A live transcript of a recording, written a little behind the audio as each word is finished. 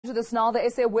To this now, the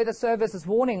SA Weather Service is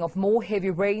warning of more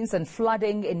heavy rains and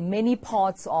flooding in many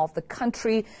parts of the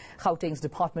country. Gauteng's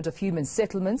Department of Human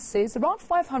Settlements says around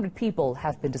 500 people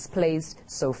have been displaced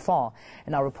so far.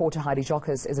 And our reporter Heidi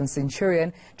Jockers is in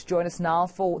Centurion to join us now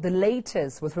for the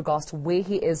latest with regards to where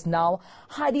he is now.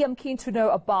 Heidi, I'm keen to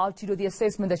know about the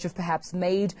assessment that you've perhaps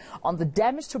made on the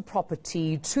damage to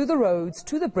property, to the roads,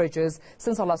 to the bridges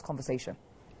since our last conversation.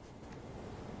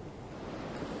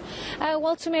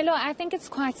 Well, Tumelo, I think it's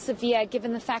quite severe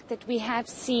given the fact that we have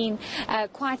seen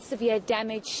quite severe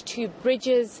damage to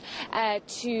bridges,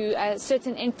 to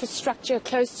certain infrastructure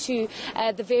close to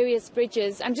the various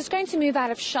bridges. I'm just going to move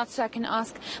out of shot so I can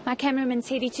ask my cameraman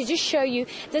Teddy to just show you.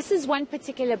 This is one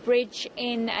particular bridge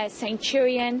in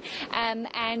Centurion,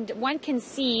 and one can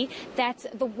see that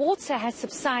the water has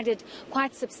subsided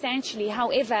quite substantially.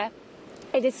 However,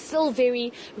 it is still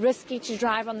very risky to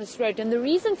drive on this road, and the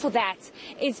reason for that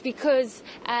is because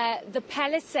the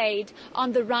palisade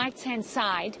on the right-hand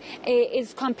side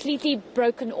is completely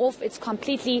broken off. It's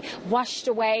completely washed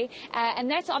away, and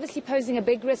that's obviously posing a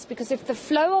big risk, because if the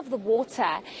flow of the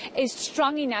water is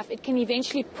strong enough, it can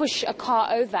eventually push a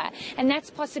car over, and that's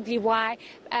possibly why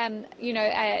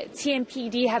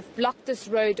TMPD have blocked this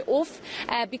road off,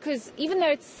 because even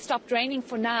though it's stopped raining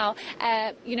for now,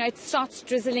 it starts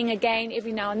drizzling again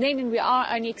every now and then, and we are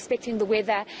only expecting the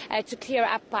weather to clear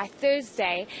up by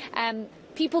Thursday.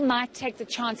 People might take the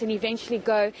chance and eventually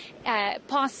go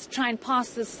try and pass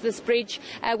this bridge,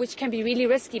 which can be really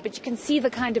risky. But you can see the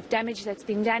kind of damage that's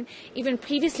been done. Even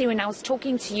previously when I was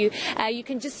talking to you, you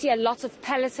can just see a lot of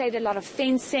palisade, a lot of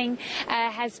fencing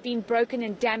has been broken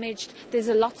and damaged. There's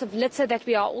a lot of litter that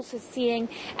we are also seeing.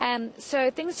 So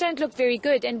things don't look very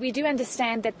good. And we do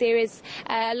understand that there is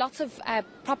lots of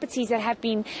properties that have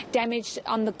been damaged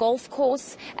on the golf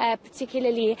course,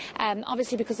 particularly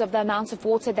obviously because of the amount of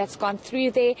water that's gone through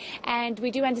there, and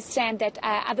we do understand that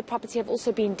other property have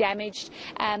also been damaged,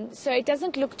 so it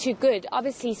doesn't look too good.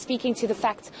 Obviously, speaking to the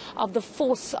fact of the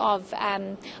force of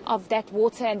that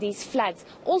water and these floods.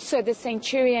 Also, the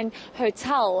Centurion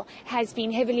Hotel has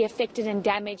been heavily affected and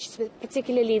damaged,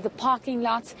 particularly the parking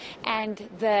lot and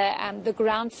the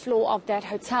ground floor of that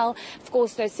hotel. Of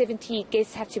course, those 70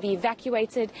 guests have to be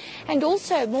evacuated, and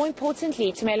also, more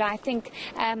importantly, Tumelo, I think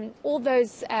all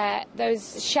those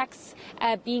shacks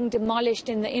being demolished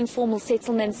in the informal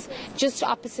settlements just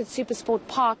opposite Supersport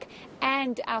Park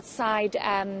and outside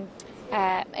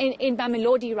in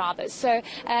Mamelodi rather. So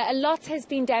a lot has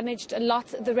been damaged,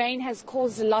 the rain has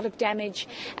caused a lot of damage,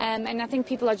 and I think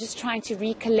people are just trying to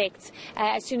recollect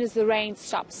as soon as the rain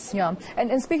stops. Yeah,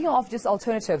 and speaking of just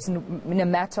alternatives in a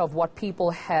matter of what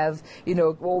people have,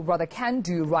 or rather can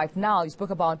do right now, you spoke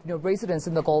about, residents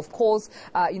in the golf course,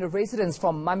 residents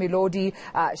from Mamelodi,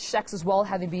 shacks as well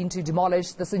having been to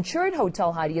demolish, the Centurion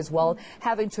Hotel, Heidi, as well,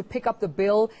 having to pick up the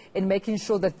bill in making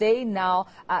sure that they now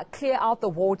clear out the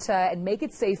water and make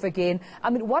it safe again. I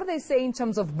mean, what are they saying in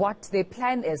terms of what their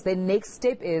plan is, their next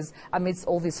step is amidst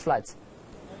all these floods?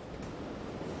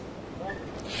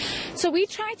 So we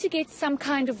tried to get some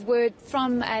kind of word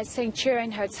from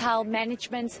Centurion Hotel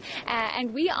management,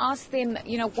 and we asked them,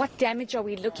 what damage are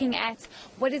we looking at?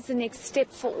 What is the next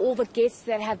step for all the guests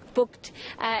that have booked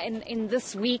in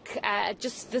this week,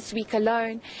 just this week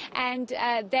alone? And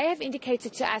they have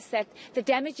indicated to us that the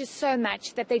damage is so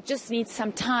much that they just need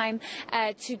some time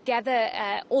to gather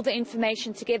all the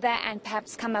information together and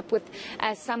perhaps come up with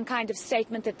some kind of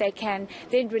statement that they can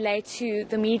then relay to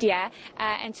the media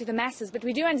and to the masses. But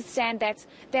we do understand that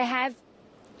they have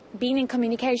been in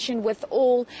communication with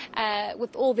all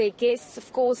their guests.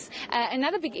 Of course,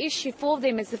 another big issue for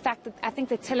them is the fact that I think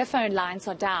the telephone lines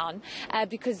are down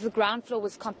because the ground floor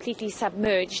was completely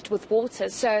submerged with water.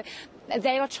 So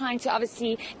they are trying to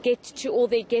obviously get to all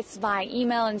their guests via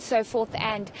email and so forth,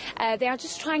 and they are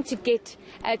just trying to get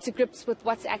to grips with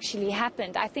what's actually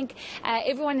happened. I think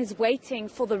everyone is waiting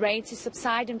for the rain to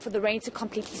subside and for the rain to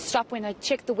completely stop. When I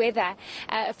checked the weather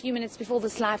a few minutes before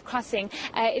this live crossing,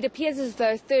 it appears as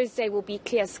though Thursday will be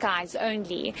clear skies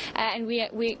only, and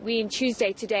we're in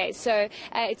Tuesday today, so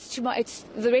it's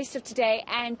the rest of today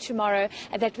and tomorrow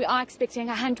that we are expecting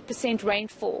 100%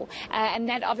 rainfall, and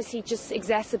that obviously just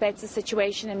exacerbates the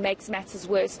situation and makes matters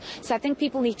worse. So I think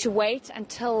people need to wait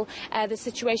until the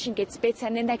situation gets better,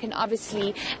 and then they can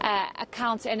obviously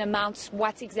account and amount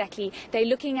what exactly they're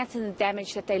looking at and the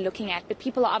damage that they're looking at. But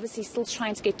people are obviously still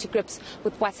trying to get to grips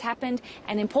with what's happened,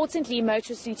 and importantly,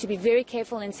 motorists need to be very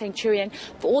careful in Centurion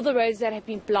for all the roads that have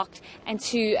been blocked, and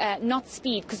to not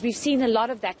speed, because we've seen a lot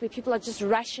of that where people are just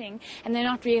rushing and they're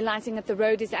not realizing that the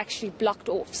road is actually blocked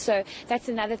off. So that's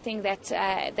another thing that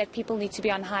that people need to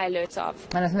be on high alert of.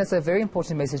 And I think that's a a very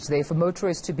important message there for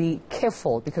motorists to be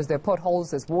careful because there are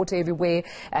potholes, there's water everywhere,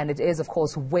 and it is, of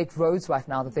course, wet roads right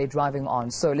now that they're driving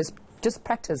on. So let's just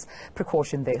practice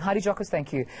precaution there. Heidi Jockus,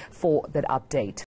 thank you for that update.